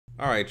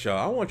All right, y'all.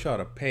 I want y'all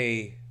to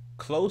pay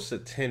close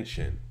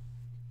attention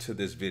to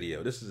this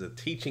video. This is a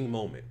teaching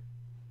moment.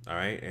 All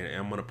right, and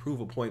I'm gonna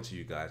prove a point to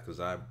you guys because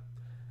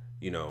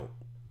you know,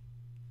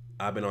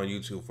 I've been on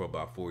YouTube for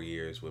about 4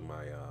 years with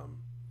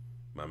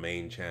my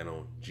main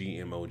channel,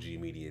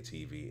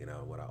 GMOGMediaTV,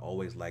 and what I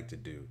always like to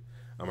do,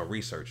 I'm a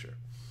researcher.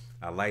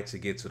 I like to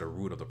get to the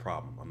root of the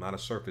problem. I'm not a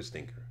surface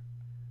thinker.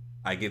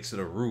 I get to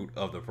the root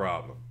of the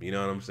problem. You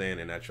know what I'm saying?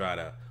 And I try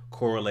to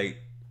correlate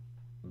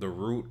the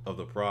root of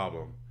the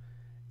problem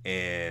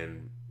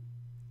and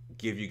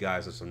give you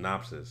guys a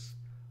synopsis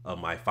of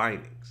my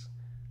findings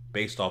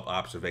based off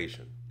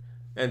observation.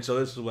 And so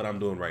this is what I'm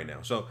doing right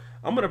now. So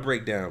I'm going to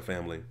break down,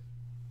 family,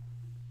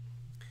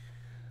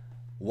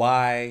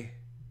 why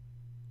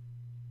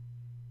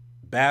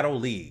battle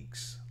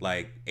leagues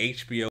like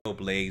HBO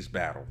Blaze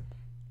Battle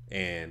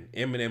and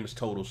Eminem's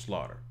Total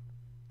Slaughter,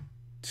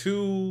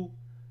 two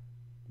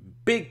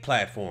big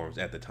platforms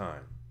at the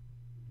time,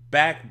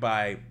 backed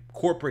by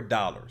corporate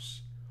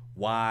dollars,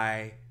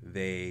 why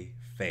they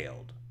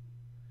failed.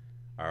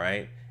 All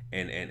right,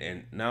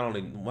 and not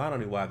only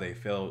why they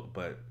failed,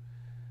 but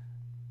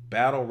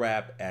battle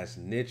rap, as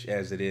niche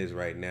as it is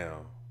right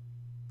now,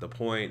 the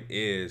point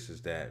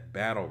is that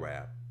battle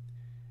rap,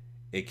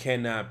 it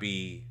cannot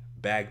be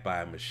backed by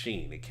a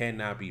machine. It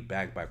cannot be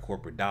backed by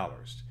corporate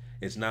dollars.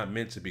 It's not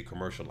meant to be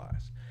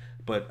commercialized.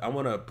 But I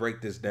want to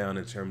break this down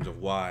in terms of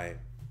why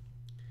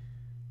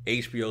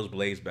HBO's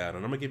Blaze Battle,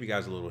 and I'm gonna give you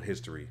guys a little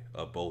history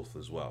of both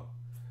as well.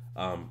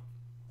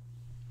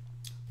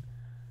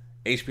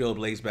 HBO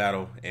Blaze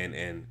Battle and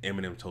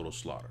Eminem Total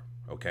Slaughter.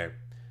 Okay,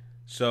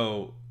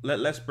 so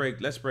let's break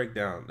this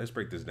down. Let's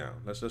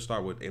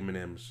start with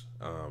Eminem's.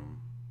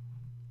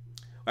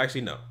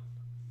 Actually, no.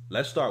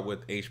 Let's start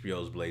with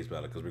HBO's Blaze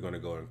Battle because we're going to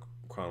go in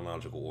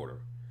chronological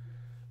order.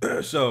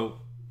 So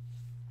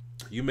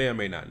you may or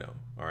may not know.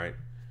 All right,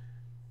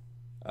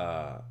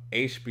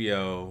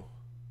 HBO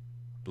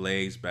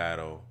Blaze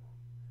Battle.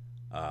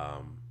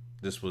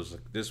 This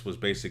was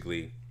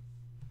basically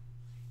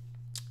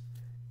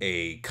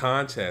a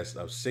contest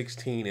of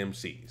 16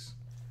 MCs.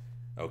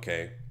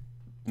 Okay,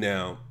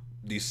 now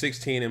these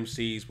 16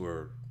 MCs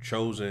were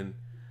chosen,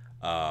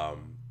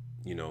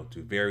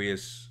 through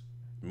various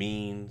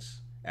means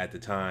at the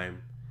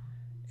time,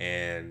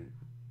 and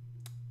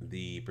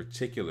the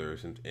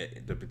particulars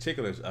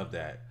of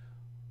that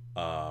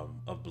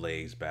of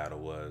Blaze Battle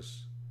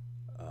was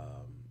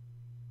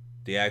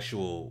the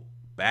actual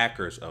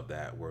backers of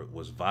that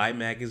was Vibe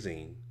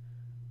magazine,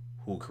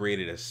 who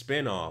created a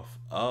spin-off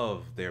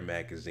of their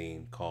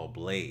magazine called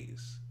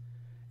Blaze.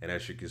 And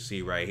as you can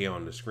see right here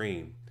on the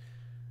screen,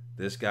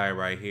 this guy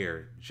right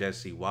here,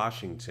 Jesse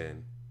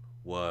Washington,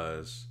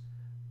 was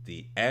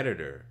the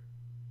editor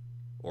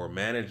or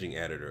managing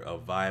editor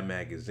of Vibe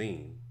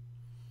magazine.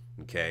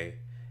 Okay,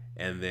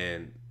 and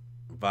then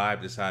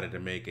Vibe decided to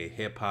make a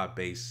hip-hop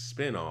based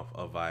spin-off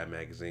of Vibe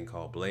magazine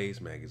called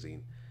Blaze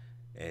magazine,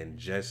 and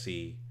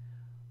Jesse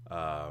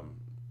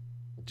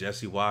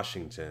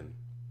Washington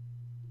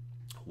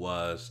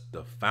was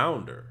the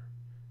founder,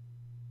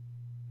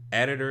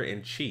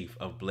 editor-in-chief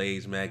of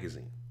Blaze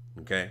magazine.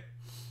 Okay,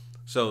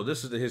 so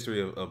this is the history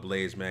of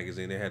Blaze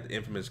magazine. They had the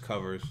infamous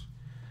covers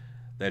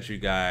that you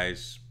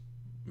guys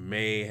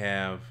may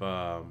have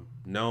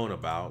known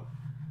about.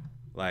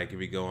 Like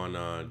if you go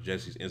on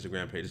Jesse's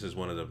Instagram page, this is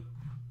one of the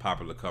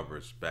popular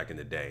covers back in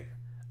the day.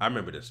 I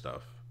remember this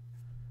stuff.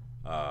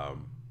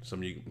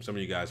 Some of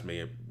you guys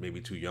may be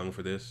too young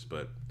for this,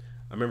 but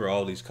I remember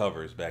all these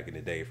covers back in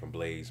the day from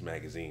Blaze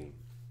magazine.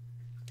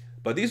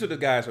 But these are the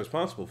guys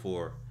responsible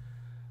for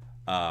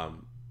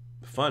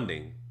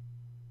funding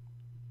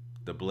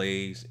the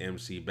Blaze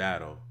MC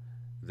battle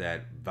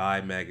that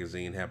Vibe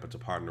magazine happened to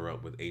partner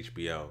up with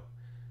HBO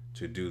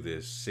to do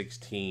this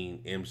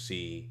 16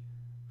 MC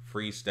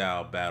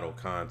freestyle battle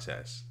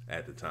contest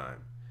at the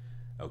time.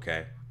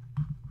 Okay.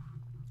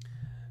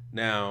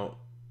 Now,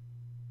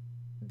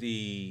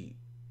 the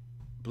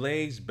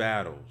Blaze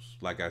battles,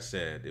 like I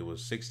said, it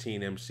was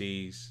 16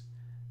 MCs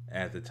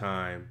at the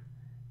time,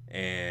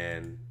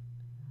 and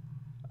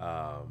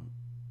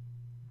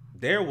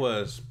there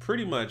was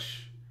pretty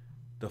much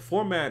the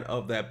format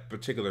of that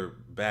particular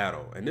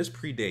battle, and this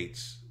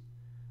predates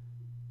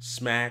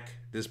Smack,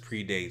 this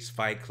predates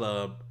Fight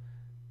Club,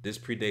 this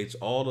predates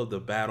all of the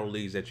battle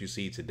leagues that you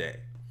see today.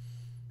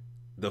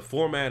 The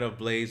format of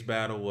Blaze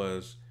Battle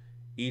was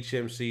each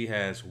MC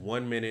has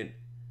 1 minute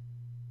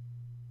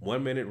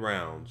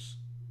rounds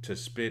to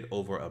spit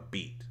over a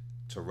beat,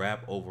 to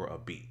rap over a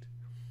beat.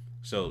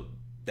 So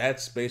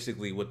that's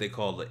basically what they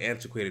call the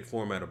antiquated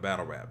format of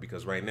battle rap,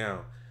 because right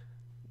now,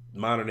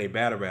 modern day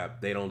battle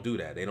rap, they don't do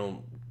that. They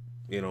don't,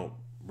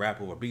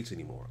 rap over beats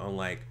anymore.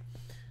 Unlike,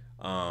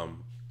 now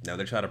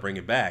they're trying to bring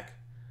it back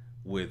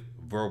with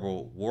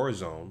Verbal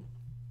Warzone,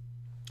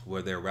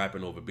 where they're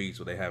rapping over beats,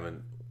 where they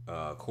having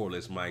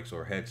cordless mics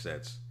or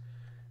headsets,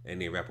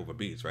 and they rap over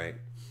beats, right?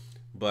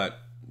 But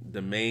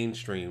the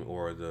mainstream,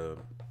 or the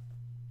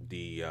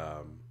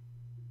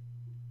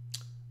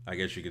I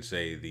guess you could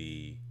say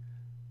the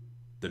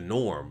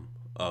norm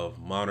of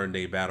modern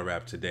day battle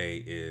rap today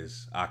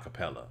is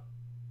acapella.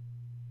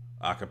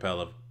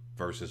 Acapella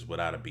versus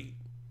without a beat.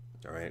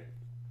 All right.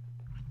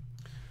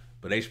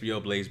 But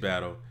HBO Blaze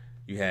Battle,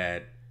 you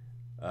had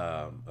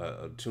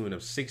a tune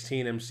of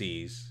 16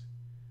 MCs,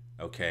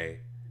 okay,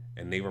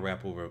 and they would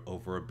rap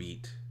over a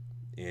beat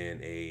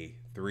in a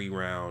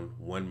 3-round,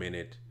 1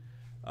 minute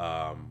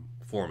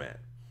format.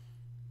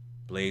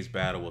 Blaze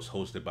Battle was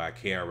hosted by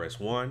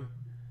KRS-One,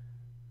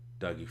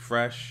 Dougie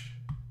Fresh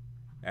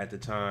at the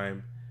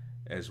time,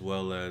 as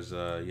well as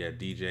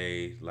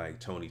DJ like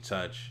Tony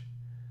Touch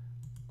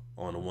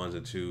on the ones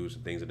and twos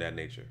and things of that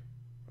nature.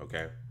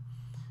 Okay.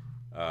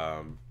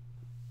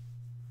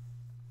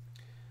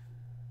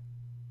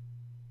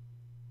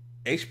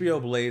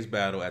 HBO Blaze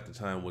Battle at the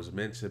time was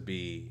meant to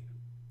be,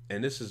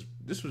 and this was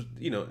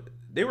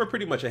they were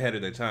pretty much ahead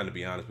of their time, to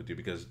be honest with you,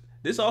 because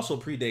this also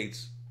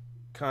predates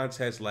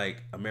contests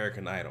like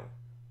American Idol,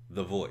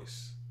 The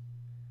Voice,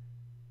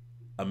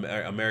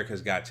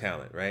 America's Got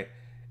Talent, right?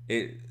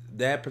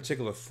 That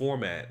particular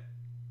format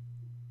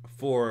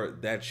for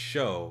that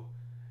show,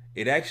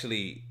 it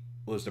actually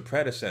was the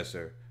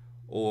predecessor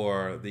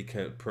or the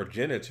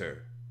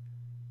progenitor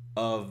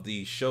of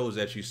the shows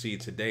that you see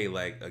today,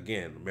 like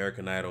again,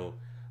 American Idol,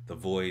 The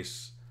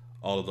Voice,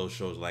 all of those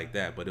shows like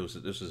that. But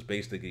this was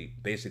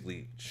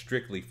basically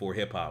strictly for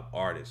hip hop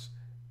artists,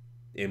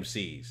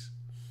 MCs.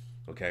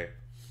 Okay.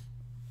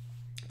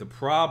 The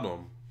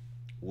problem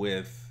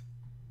with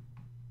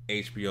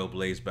HBO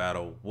Blaze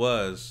Battle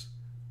was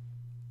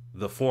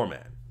the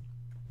format.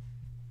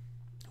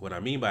 What I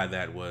mean by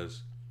that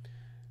was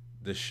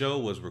the show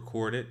was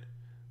recorded,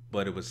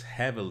 but it was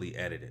heavily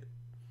edited.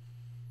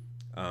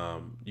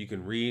 You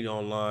can read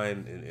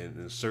online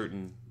in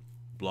certain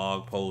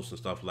blog posts and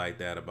stuff like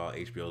that about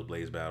HBO's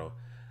Blaze Battle.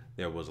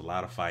 There was a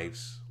lot of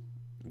fights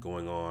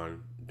going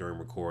on during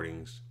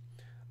recordings,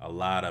 a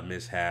lot of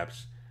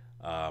mishaps.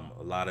 A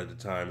lot of the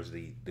times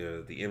the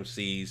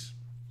MCs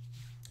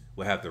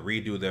will have to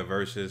redo their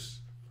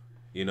verses,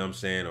 you know what I'm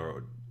saying,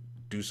 or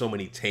do so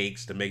many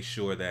takes to make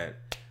sure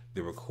that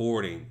the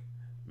recording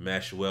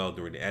meshed well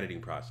during the editing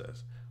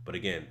process. But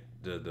again,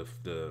 it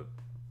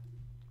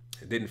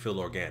didn't feel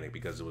organic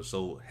because it was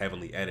so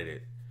heavily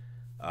edited,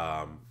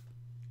 and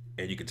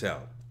you could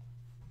tell,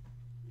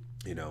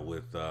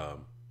 with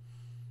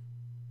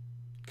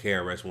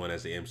KRS-One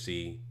as the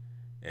MC,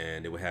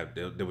 and they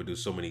would do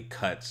so many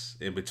cuts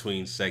in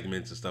between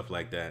segments and stuff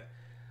like that.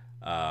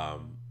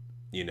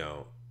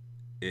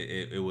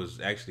 It was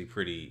actually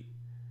pretty,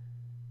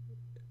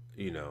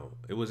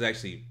 it was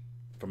actually,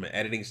 from an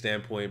editing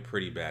standpoint,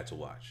 pretty bad to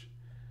watch.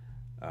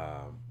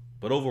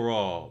 But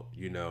overall,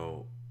 you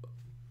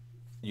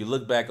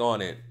look back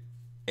on it,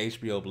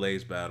 HBO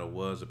Blaze Battle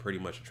was pretty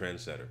much a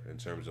trendsetter in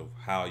terms of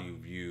how you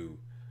view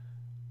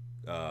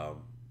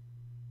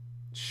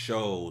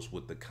shows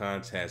with the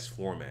contest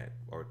format,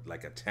 or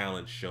like a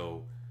talent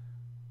show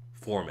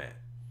format,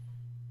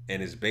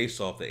 and it's based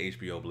off the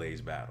HBO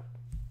Blaze Battle.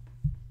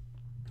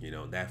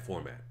 That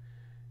format.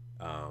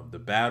 The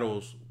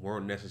battles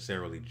weren't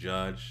necessarily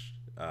judged.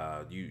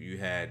 You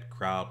had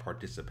crowd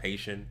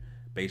participation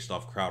based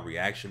off crowd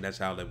reaction. That's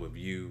how they would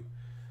view.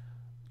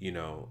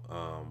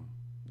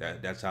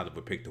 That's how they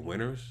would pick the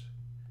winners,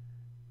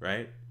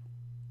 right?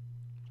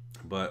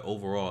 But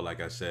overall, like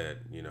I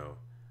said,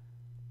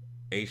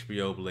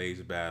 HBO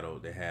Blaze Battle,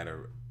 it had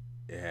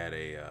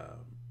a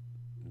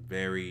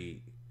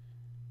very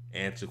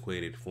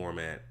antiquated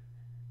format,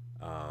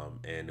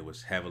 and it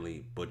was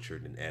heavily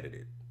butchered and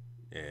edited,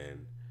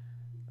 and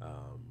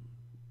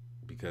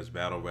because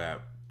battle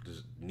rap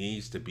just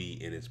needs to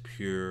be in its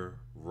pure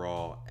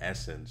raw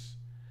essence,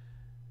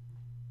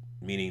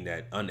 meaning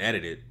that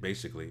unedited,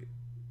 basically,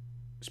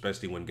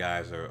 especially when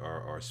guys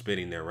are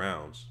spitting their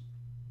rounds,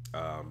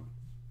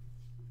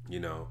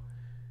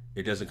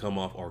 it doesn't come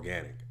off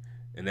organic.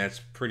 And that's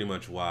pretty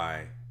much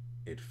why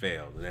it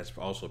failed. And that's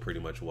also pretty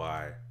much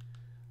why,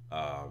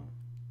 what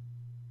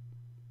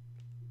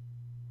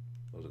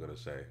was I going to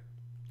say?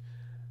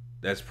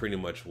 That's pretty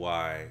much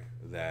why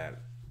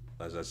that,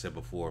 as I said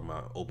before,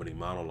 my opening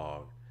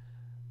monologue,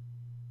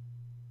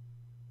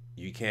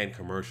 you can't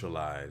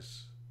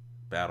commercialize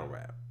battle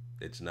rap.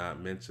 It's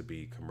not meant to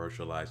be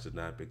commercialized. It's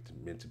not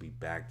meant to be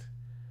backed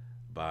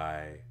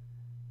by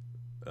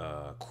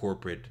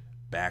corporate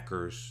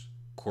backers,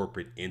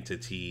 corporate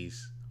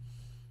entities.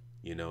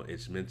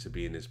 It's meant to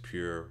be in its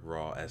pure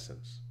raw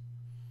essence,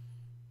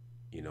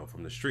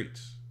 from the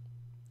streets.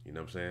 You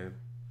know what I'm saying?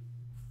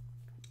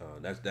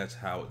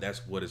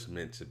 That's what it's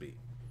meant to be,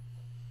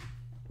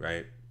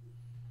 right?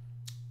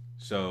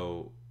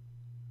 So,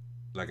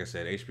 like I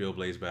said, HBO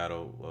Blaze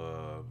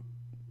Battle,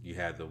 you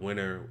had the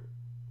winner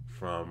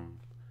from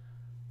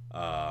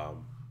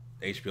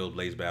HBO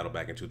Blaze Battle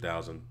back in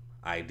 2000,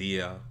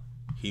 Idea.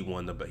 He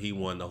won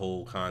the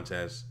whole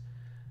contest.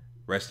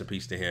 Rest in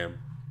peace to him.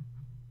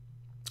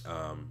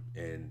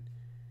 And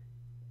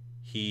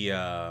he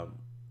was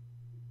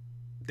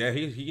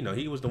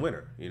the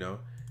winner.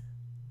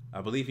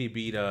 I believe he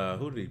beat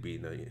who did he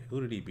beat?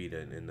 Who did he beat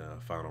in the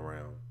final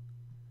round?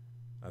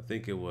 I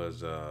think it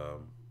was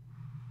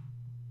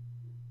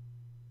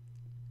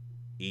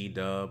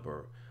E-Dub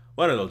or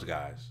one of those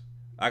guys.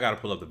 I gotta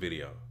pull up the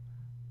video.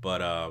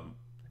 But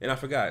and I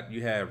forgot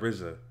you had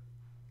RZA.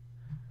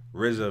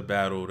 RZA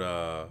battled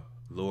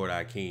Lord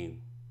Akeem.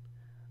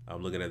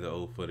 I'm looking at the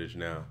old footage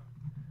now.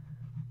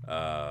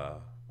 I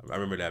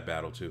remember that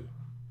battle too.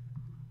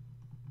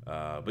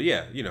 But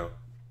yeah, you know,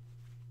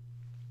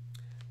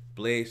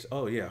 Blaze.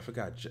 Oh yeah, I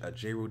forgot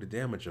J. Rue the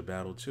Damager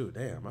battle too.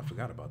 Damn, I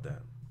forgot about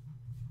that.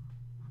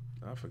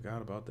 I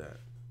forgot about that.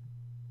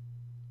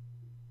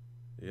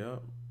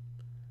 Yep.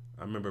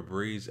 I remember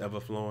Breeze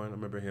Everflowing. I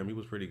remember him. He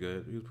was pretty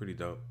good. He was pretty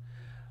dope.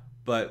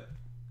 But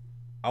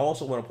I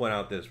also want to point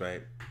out this,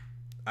 right?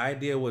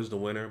 Idea was the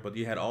winner, but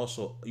you had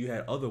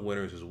other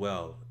winners as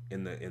well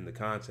in the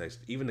context.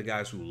 Even the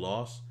guys who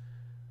lost,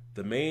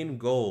 the main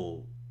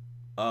goal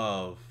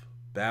of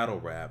battle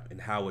rap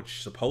and how it's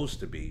supposed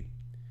to be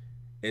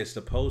is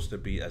supposed to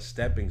be a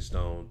stepping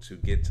stone to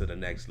get to the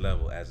next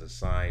level as a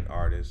signed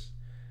artist,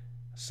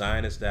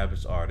 sign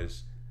established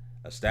artist,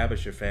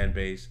 establish your fan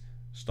base,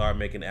 start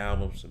making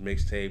albums,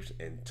 mixtapes,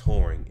 and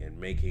touring and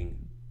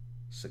making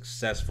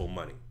successful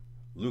money,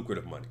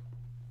 lucrative money.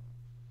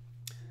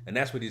 And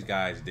that's what these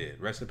guys did.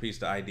 Rest in peace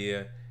to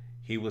Idea.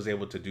 He was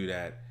able to do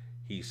that.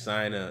 He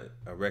signed a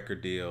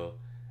record deal,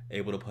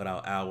 able to put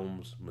out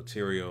albums,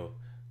 material,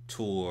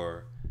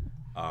 tour.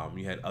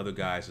 You had other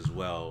guys as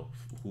well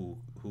who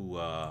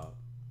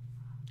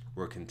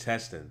were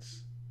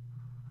contestants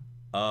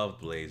of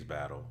Blaze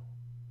Battle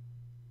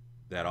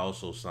that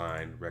also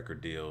signed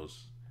record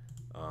deals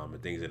and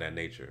things of that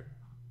nature.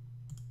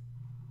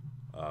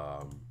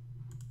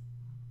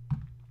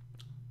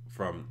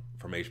 From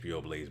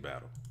HBO Blaze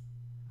Battle.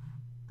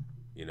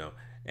 You know,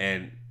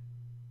 and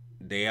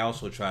they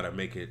also try to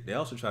make it. They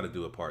also try to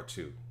do a part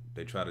two.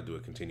 They try to do a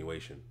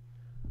continuation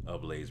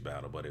of Blaze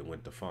Battle, but it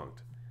went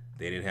defunct.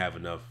 They didn't have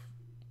enough.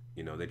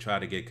 You know, they tried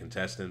to get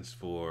contestants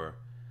for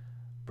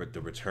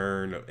the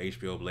return of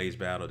HBO Blaze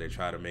Battle. They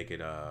tried to make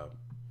it a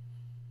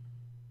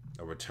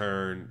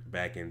return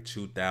back in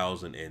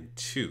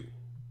 2002,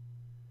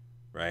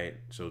 right?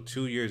 So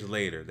 2 years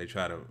later, they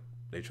try to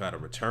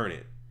return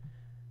it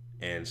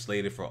and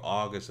slated for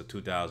August of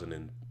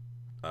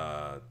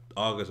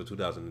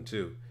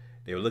 2002.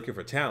 They were looking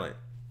for talent,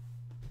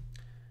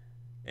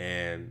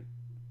 and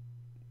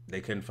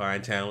they couldn't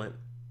find talent.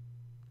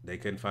 They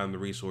couldn't find the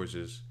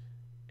resources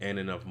and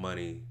enough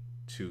money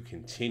to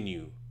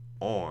continue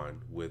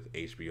on with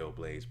HBO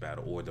Blaze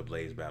Battle or the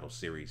Blaze Battle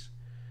series,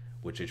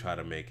 which they try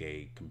to make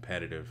a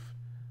competitive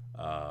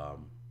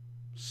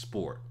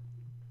sport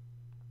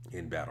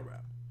in battle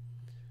rap.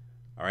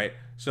 All right,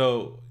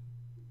 so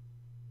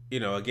you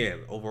know,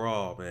 again,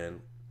 overall,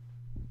 man,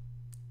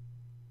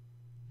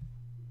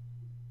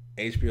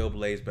 HBO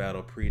Blaze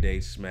Battle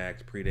predates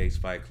Smacks, predates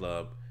Fight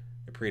Club,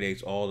 it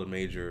predates all the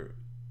major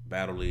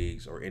battle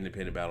leagues or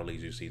independent battle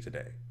leagues you see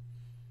today.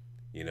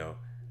 You know,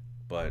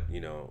 but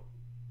you know,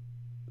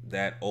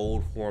 that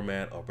old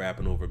format of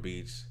rapping over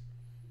beats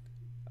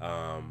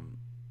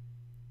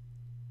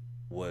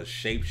was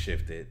shape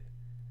shifted,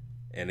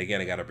 and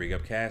again, I got to bring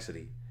up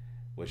Cassidy.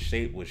 Was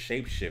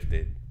shape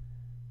shifted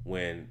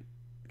when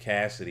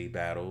Cassidy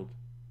battled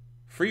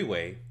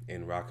Freeway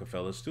in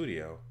Rockefeller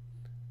Studio.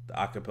 The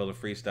acapella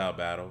freestyle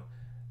battle,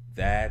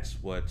 that's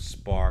what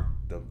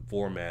sparked the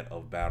format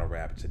of battle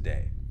rap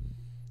today.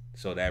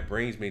 So that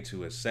brings me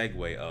to a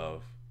segue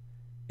of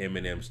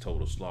Eminem's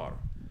Total Slaughter.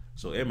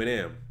 So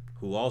Eminem,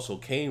 who also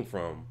came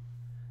from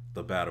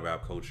the battle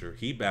rap culture,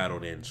 he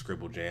battled in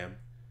Scribble Jam.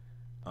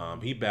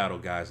 He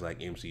battled guys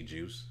like MC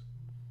Juice.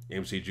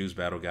 MC Juice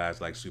battled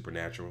guys like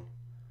Supernatural.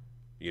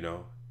 You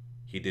know,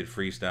 he did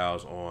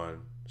freestyles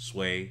on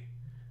Sway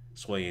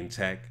and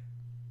Tech.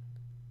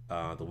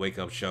 The Wake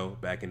Up Show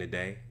back in the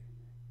day.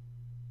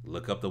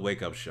 Look up the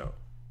Wake Up Show.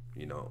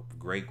 You know,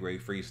 great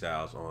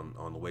freestyles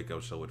on the Wake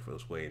Up Show with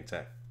Sway and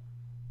Tech.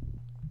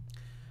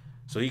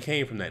 So he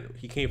came from that.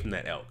 He came from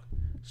that elk.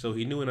 So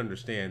he knew and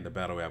understand the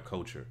battle rap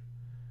culture,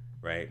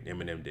 right?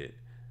 Eminem did.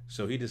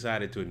 So he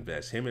decided to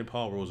invest. Him and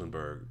Paul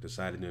Rosenberg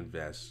decided to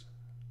invest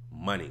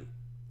money,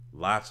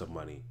 lots of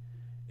money,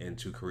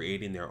 into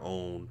creating their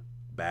own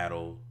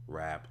battle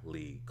rap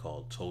league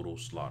called Total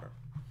Slaughter.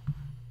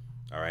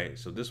 All right,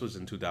 so this was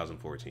in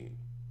 2014.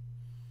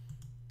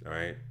 All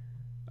right,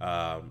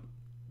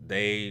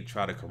 they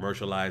try to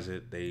commercialize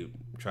it. They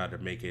try to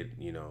make it,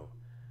 you know,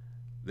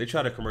 they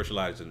try to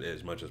commercialize it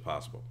as much as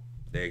possible.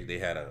 They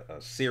had a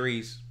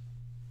series.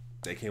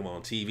 They came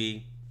on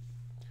TV,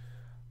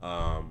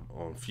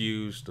 on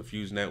the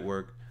Fuse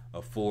Network,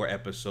 a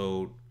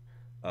 4-episode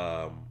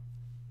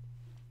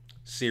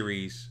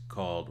series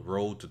called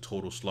Road to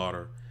Total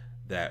Slaughter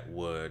that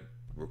would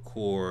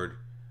record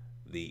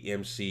the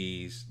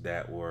MCs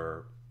that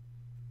were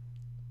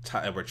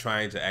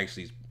trying to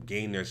actually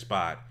gain their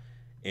spot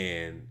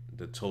in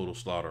the Total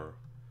Slaughter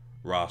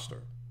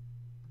roster,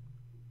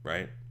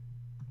 right?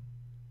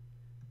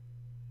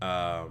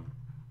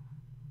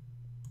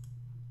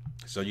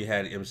 So you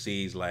had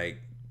MCs like,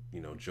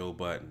 you know, Joe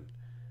Budden,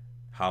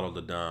 Hollow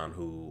the Don,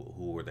 who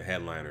were the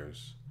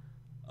headliners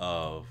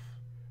of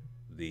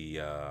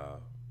the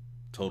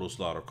Total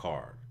Slaughter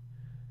card.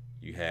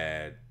 You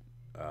had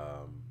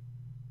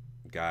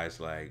guys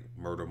like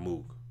Murder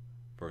Mook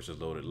versus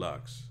Loaded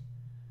Lux.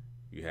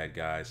 You had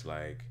guys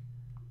like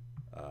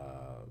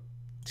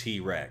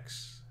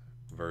T-Rex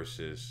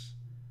versus,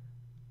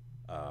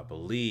 I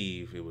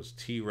believe it was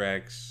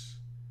T-Rex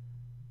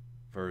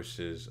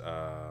versus,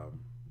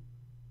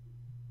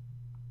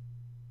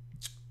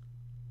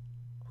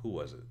 who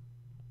was it?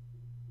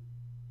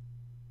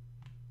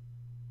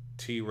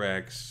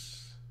 T-Rex.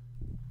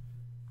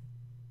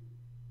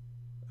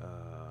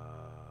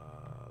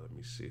 Let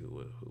me see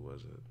who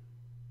was it.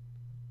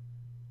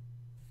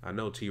 I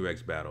know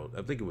T-Rex battled.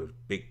 I think it was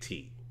Big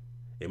T.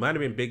 It might have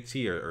been Big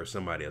T or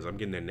somebody else. I'm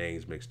getting their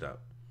names mixed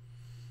up,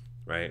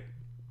 right?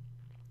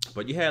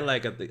 But you had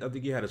like I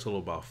think you had a total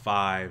of about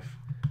 5.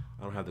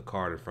 I don't have the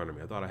card in front of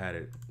me. I thought I had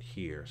it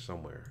here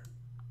somewhere.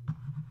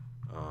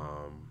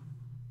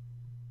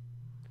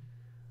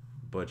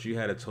 But you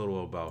had a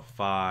total of about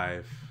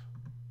 5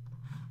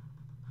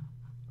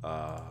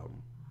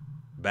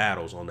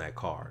 battles on that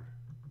card,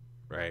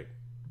 right?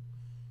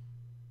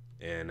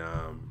 And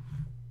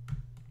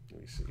let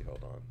me see.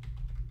 Hold on.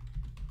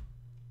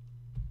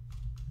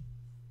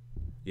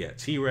 Yeah,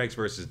 T-Rex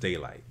versus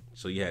Daylight.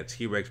 So you had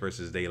T-Rex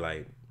versus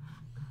Daylight,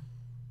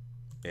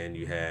 and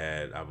you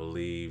had, I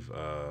believe,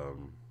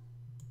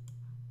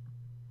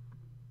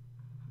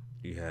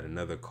 you had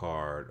another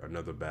card,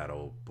 another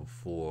battle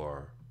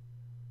before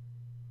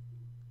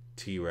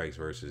T-Rex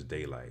versus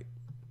Daylight.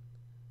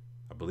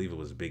 I believe it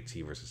was Big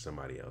T versus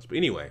somebody else. But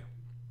anyway,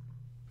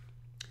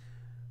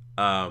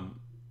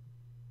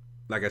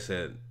 like I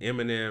said,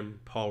 Eminem,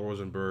 Paul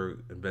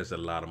Rosenberg invested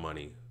a lot of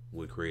money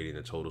with creating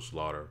the Total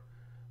Slaughter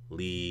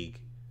League,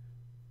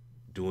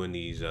 doing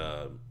these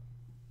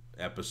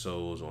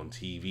episodes on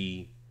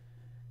TV,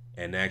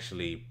 and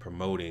actually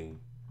promoting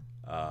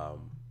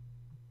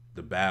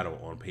the battle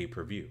on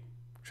pay-per-view,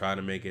 trying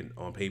to make it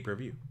on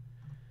pay-per-view.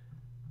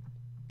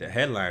 The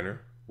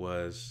headliner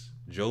was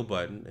Joe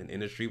Budden, an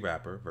industry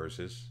rapper,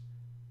 versus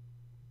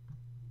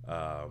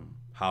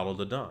Hollow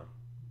the Don,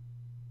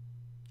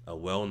 a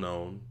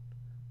well-known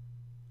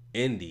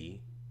indie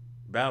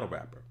battle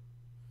rapper.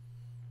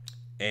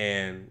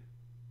 And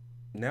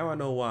now I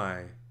know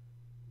why,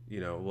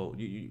 well,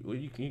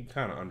 you can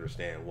kind of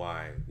understand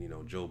why,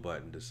 Joe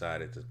Budden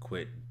decided to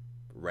quit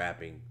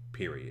rapping,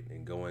 period,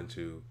 and go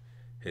into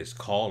his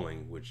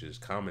calling, which is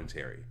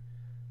commentary,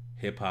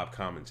 hip-hop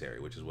commentary,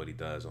 which is what he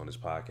does on his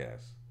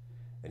podcast.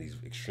 And he's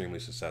extremely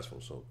successful,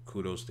 so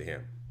kudos to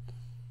him,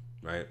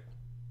 right?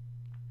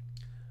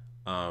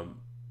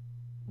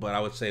 But I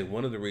would say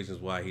one of the reasons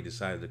why he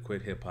decided to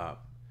quit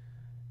hip-hop,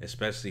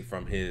 especially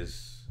from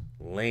his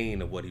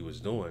lane of what he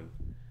was doing,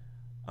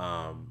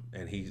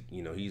 and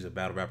he's a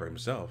battle rapper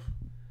himself,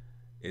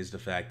 is the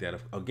fact that,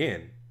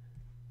 again,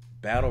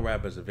 battle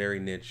rap is a very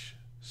niche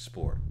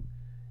sport.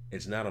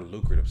 It's not a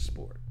lucrative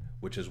sport,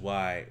 which is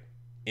why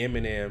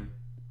Eminem,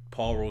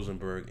 Paul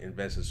Rosenberg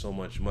invested so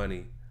much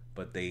money,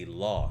 but they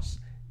lost.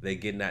 They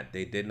did not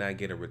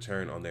get a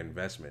return on their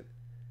investment,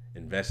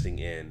 investing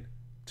in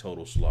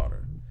Total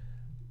Slaughter.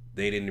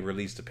 They didn't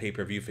release the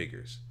pay-per-view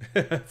figures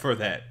for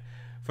that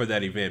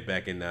event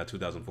back in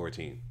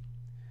 2014.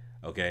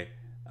 Okay,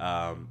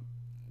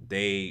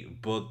 they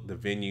booked the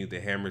venue,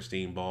 the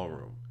Hammerstein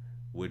Ballroom,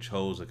 which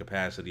holds a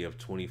capacity of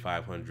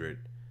 2,500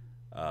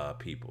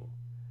 people,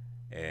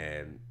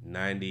 and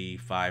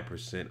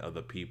 95% of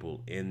the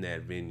people in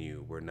that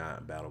venue were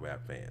not battle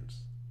rap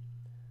fans.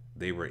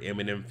 They were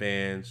Eminem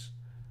fans,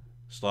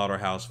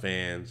 Slaughterhouse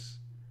fans,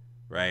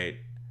 right?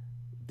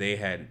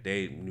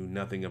 They knew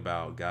nothing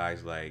about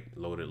guys like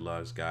Loaded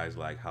Lux, guys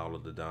like Hollow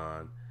the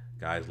Don,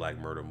 guys like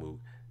Murder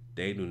Mook.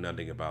 They knew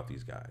nothing about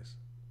these guys.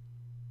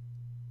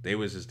 They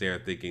was just there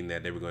thinking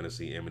that they were going to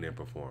see Eminem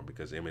perform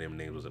because Eminem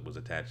name was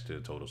attached to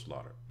the Total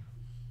Slaughter.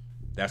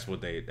 That's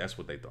what they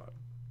thought,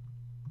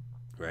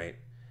 right?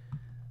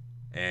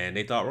 And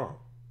they thought wrong.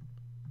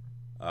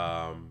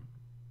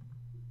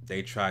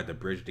 They tried to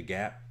bridge the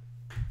gap.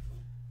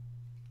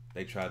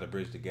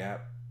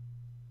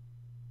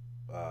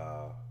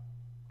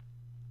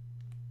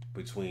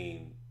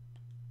 Between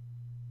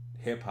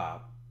hip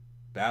hop,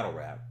 battle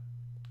rap,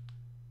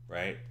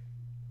 right,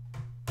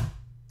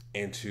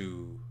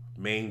 into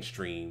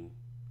mainstream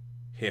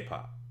hip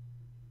hop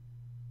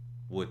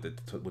with the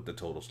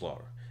Total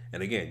Slaughter.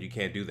 And again, you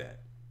can't do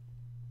that.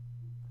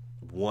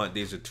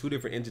 These are two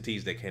different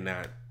entities that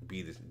cannot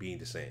be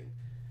the same.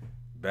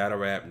 Battle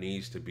rap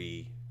needs to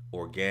be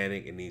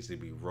organic. It needs to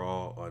be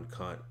raw,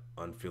 uncut,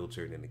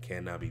 unfiltered, and it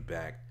cannot be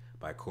backed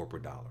by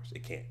corporate dollars.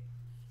 It can't.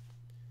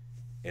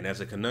 And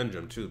that's a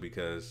conundrum too,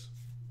 because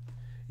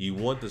you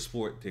want the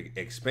sport to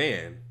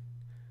expand,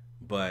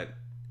 but,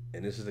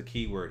 and this is the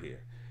key word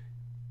here,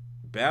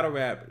 battle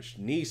rap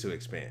needs to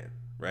expand,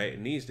 right? It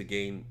needs to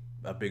gain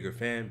a bigger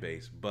fan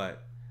base,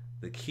 but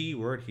the key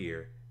word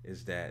here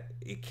is that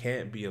it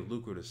can't be a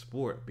lucrative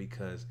sport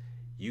because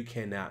you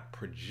cannot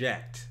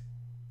project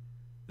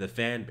the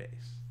fan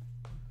base.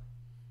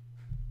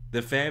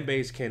 The fan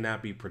base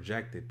cannot be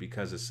projected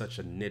because it's such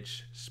a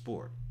niche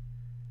sport.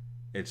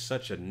 It's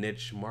such a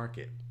niche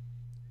market,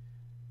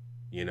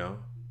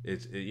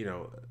 You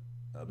know,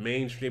 a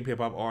mainstream hip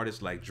hop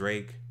artists like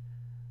Drake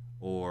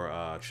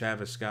or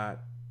Travis Scott,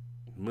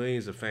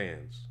 millions of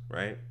fans,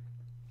 right?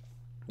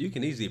 You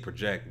can easily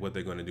project what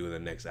they're going to do in the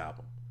next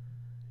album.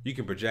 You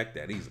can project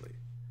that easily.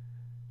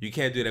 You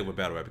can't do that with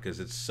battle rap because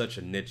it's such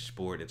a niche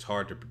sport. It's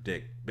hard to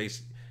predict.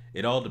 Basically,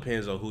 it all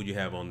depends on who you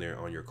have on there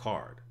on your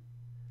card,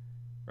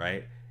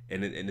 right?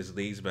 And this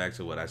leads back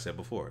to what I said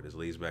before. This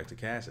leads back to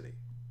Cassidy.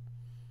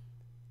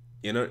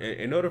 You know,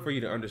 in order for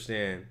you to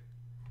understand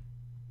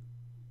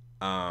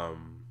how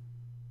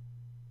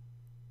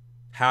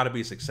to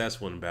be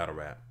successful in battle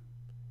rap,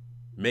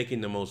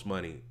 making the most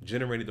money,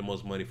 generating the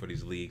most money for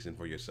these leagues and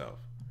for yourself,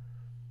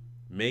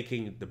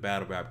 making the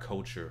battle rap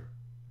culture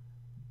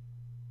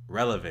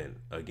relevant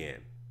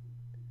again,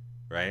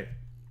 right?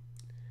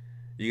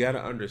 You got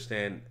to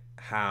understand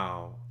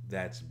how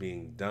that's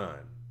being done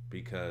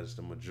because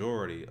the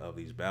majority of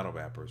these battle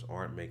rappers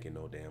aren't making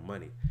no damn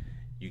money.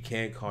 You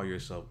can't call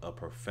yourself a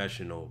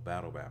professional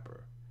battle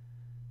rapper.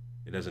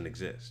 It doesn't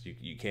exist.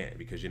 You can't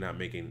because you're not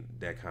making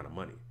that kind of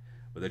money.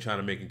 But they're trying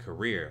to make a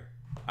career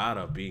out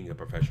of being a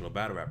professional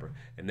battle rapper.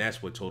 And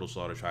that's what Total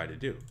Slaughter tried to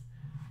do,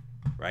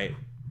 right?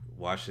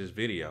 Watch this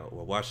video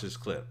or watch this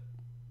clip.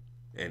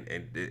 And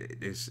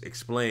it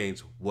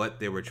explains what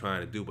they were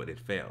trying to do, but it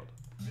failed.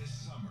 This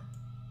summer,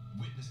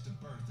 witness the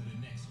birth of the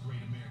next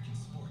great American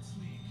sports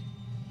league.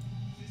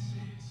 This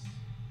is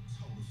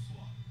Total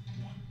Slaughter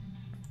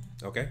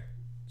 1. Okay?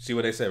 See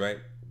what they said, right?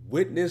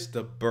 Witness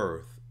the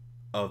birth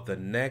of the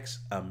next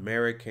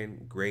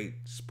American great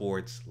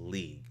sports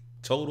league.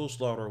 Total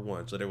Slaughter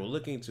 1. So they were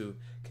looking to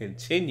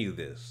continue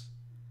this.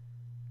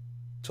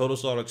 Total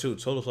Slaughter 2,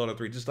 Total Slaughter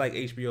 3, just like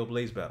HBO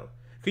Blaze Battle.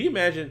 Can you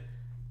imagine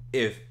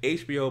if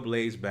HBO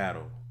Blaze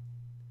Battle,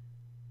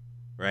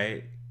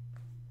 right,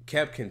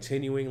 kept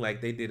continuing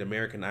like they did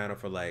American Idol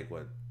for like,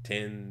 what,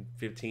 10,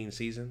 15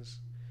 seasons?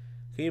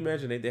 Can you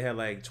imagine they had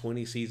like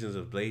 20 seasons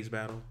of Blaze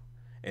Battle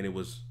and it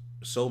was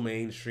so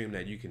mainstream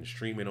that you can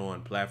stream it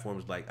on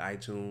platforms like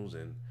iTunes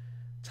and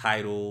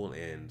Tidal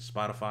and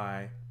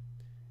Spotify?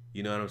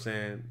 You know what I'm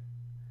saying?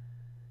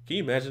 Can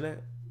you imagine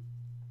that?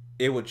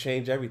 It would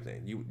change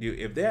everything. You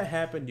if that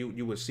happened,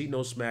 you would see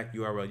no Smack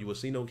URL, you would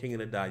see no King of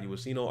the Dot, you would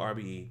see no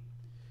RBE.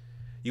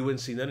 You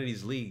wouldn't see none of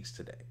these leagues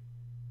today.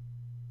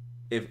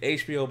 If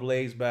HBO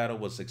Blaze Battle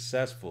was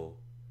successful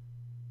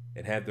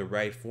and had the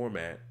right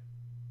format,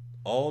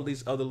 all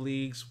these other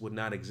leagues would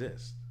not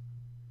exist.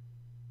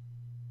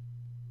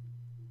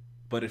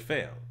 But it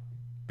failed.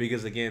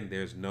 Because again,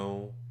 there's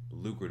no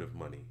lucrative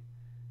money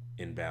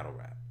in battle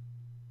rap.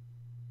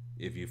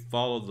 If you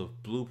follow the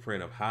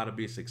blueprint of how to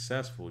be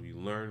successful, you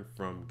learn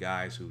from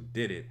guys who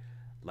did it,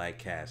 like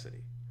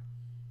Cassidy,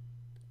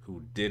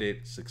 who did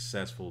it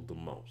successful the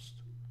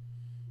most.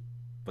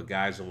 But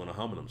guys don't want to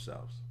humble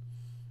themselves.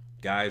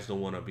 Guys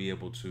don't want to be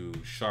able to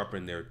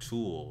sharpen their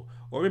tool,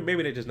 or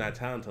maybe they're just not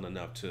talented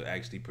enough to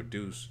actually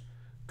produce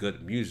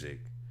good music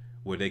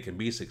where they can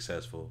be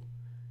successful.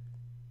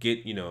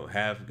 Get,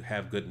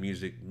 have good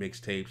music,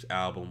 mixtapes,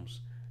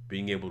 albums,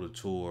 being able to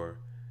tour,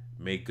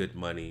 make good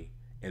money,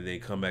 and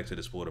then come back to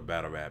the sport of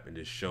battle rap and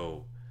just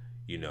show,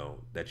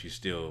 that you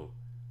still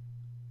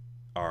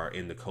are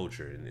in the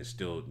culture and it's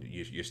still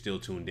you're still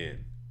tuned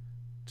in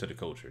to the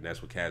culture. And that's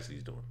what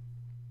Cassidy's doing.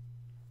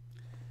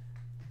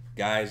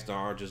 Guys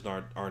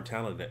aren't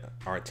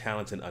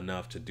talented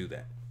enough to do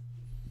that.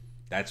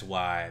 That's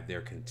why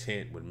they're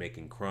content with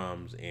making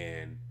crumbs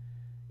and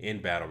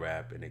in battle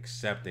rap and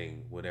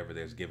accepting whatever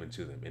there's given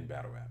to them in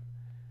battle rap.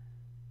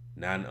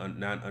 Not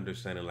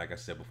understanding, like I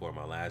said before in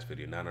my last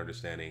video, not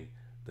understanding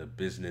the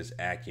business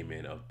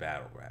acumen of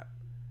battle rap,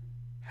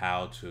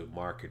 how to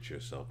market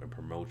yourself and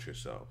promote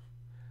yourself,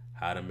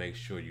 how to make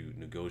sure you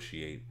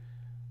negotiate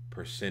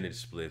percentage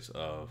splits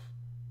of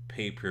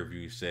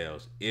pay-per-view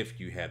sales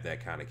if you have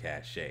that kind of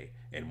cachet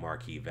and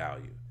marquee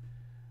value,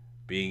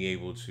 being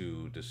able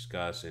to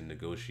discuss and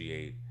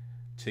negotiate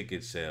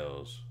ticket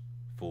sales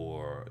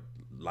for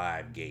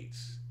live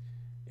gates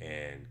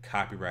and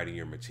copywriting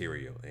your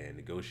material and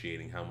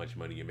negotiating how much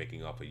money you're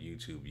making off of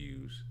YouTube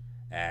views,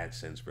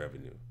 AdSense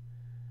revenue.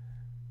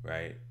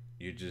 Right?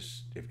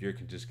 If you're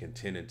just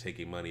content in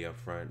taking money up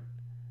front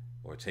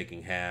or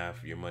taking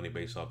half your money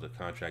based off the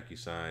contract you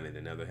sign and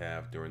another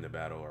half during the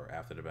battle or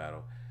after the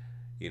battle,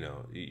 you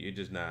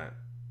just don't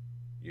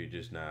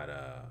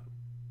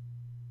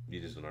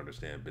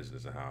understand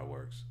business and how it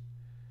works.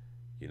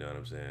 You know what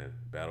I'm saying?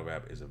 Battle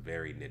rap is a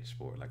very niche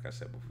sport, like I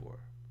said before.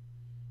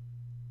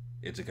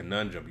 It's a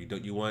conundrum.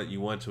 You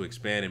want to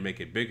expand and make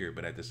it bigger,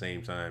 but at the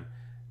same time,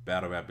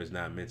 battle rap is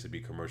not meant to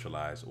be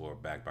commercialized or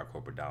backed by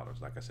corporate dollars,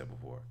 like I said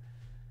before.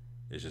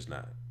 It's just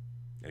not.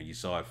 And you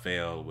saw it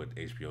fail with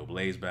HBO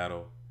Blaze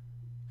Battle,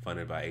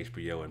 funded by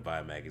HBO and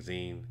Vibe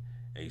Magazine,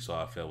 and you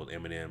saw it fail with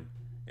Eminem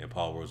and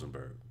Paul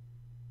Rosenberg,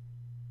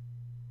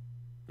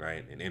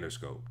 right? And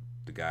Interscope,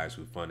 the guys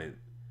who funded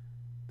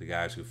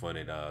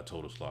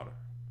Total Slaughter.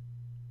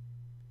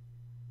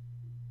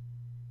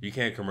 You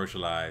can't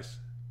commercialize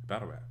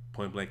battle rap,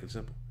 point blank and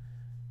simple.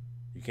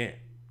 You can't.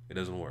 It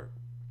doesn't work.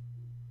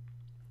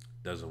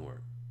 Doesn't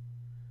work.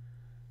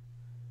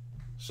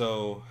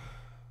 So,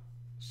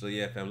 so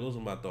yeah, fam. Those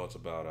are my thoughts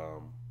about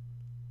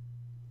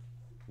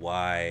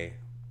why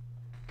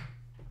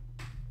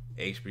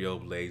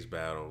HBO Blaze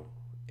Battle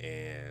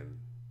and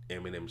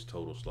Eminem's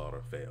Total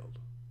Slaughter failed.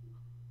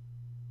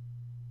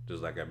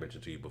 Just like I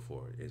mentioned to you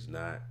before, it's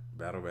not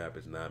battle rap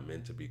is not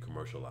meant to be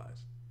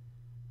commercialized.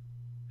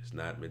 It's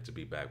not meant to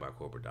be backed by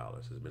corporate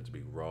dollars. It's meant to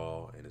be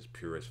raw in its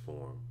purest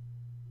form,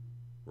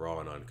 raw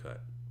and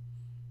uncut.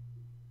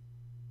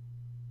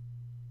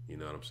 You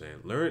know what I'm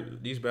saying? Learn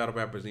these battle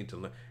rappers need to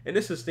learn, and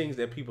this is things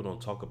that people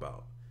don't talk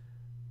about.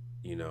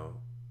 You know,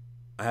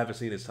 I haven't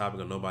seen this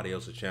topic on nobody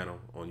else's channel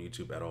on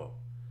YouTube at all,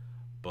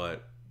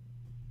 but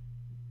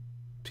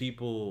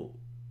people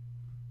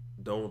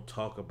don't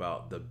talk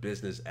about the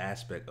business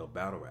aspect of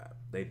battle rap.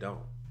 They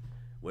don't.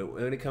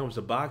 When it comes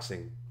to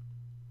boxing,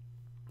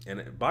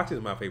 and boxing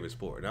is my favorite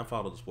sport, and I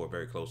follow the sport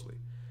very closely.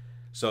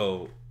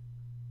 So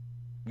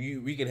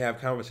we can have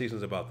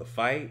conversations about the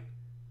fight,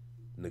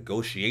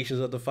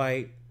 negotiations of the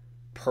fight,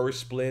 purse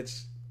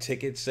splits,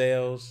 ticket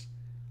sales,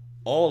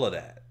 all of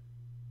that,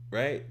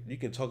 right? You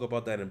can talk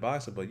about that in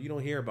boxing, but you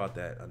don't hear about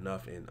that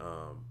enough in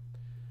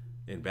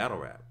battle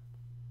rap.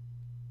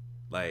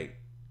 Like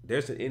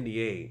there's an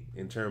NDA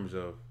in terms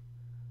of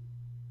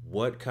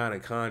what kind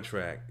of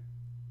contract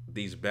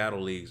these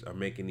battle leagues are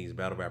making these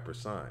battle rappers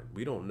sign.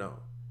 We don't know.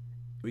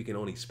 We can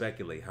only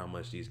speculate how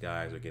much these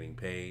guys are getting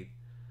paid.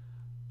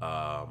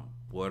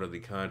 What are the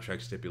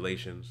contract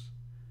stipulations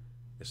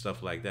and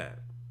stuff like that,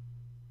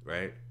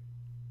 right?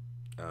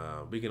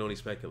 We can only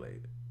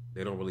speculate.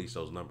 They don't release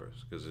those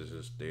numbers because it's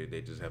just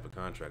they just have a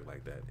contract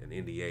like that, an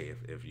NDA,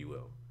 if you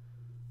will,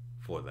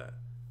 for that.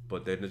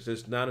 But there's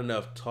just not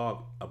enough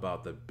talk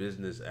about the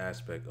business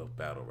aspect of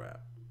battle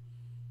rap,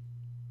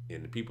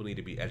 and the people need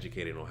to be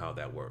educated on how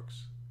that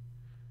works.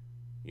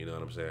 You know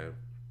what I'm saying?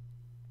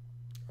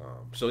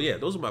 So yeah,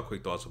 those are my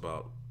quick thoughts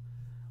about,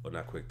 well,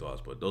 not quick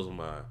thoughts, but those are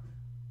my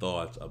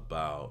thoughts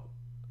about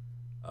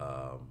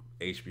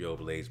HBO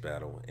Blaze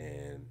Battle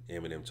and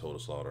Eminem Total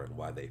Slaughter and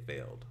why they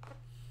failed,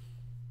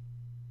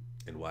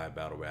 and why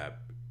battle rap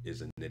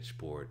is a niche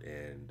sport,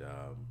 and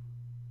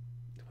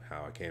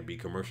how it can't be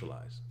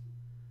commercialized.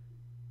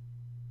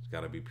 It's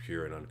got to be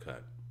pure and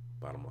uncut.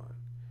 Bottom line.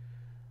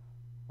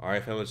 All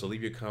right, family. So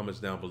leave your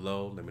comments down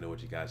below. Let me know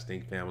what you guys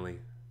think, family.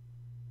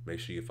 Make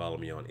sure you follow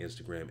me on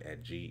Instagram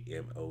at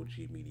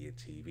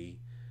GMOGMediaTV.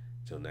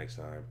 Till next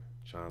time,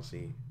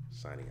 Chauncey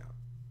signing out.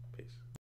 Peace.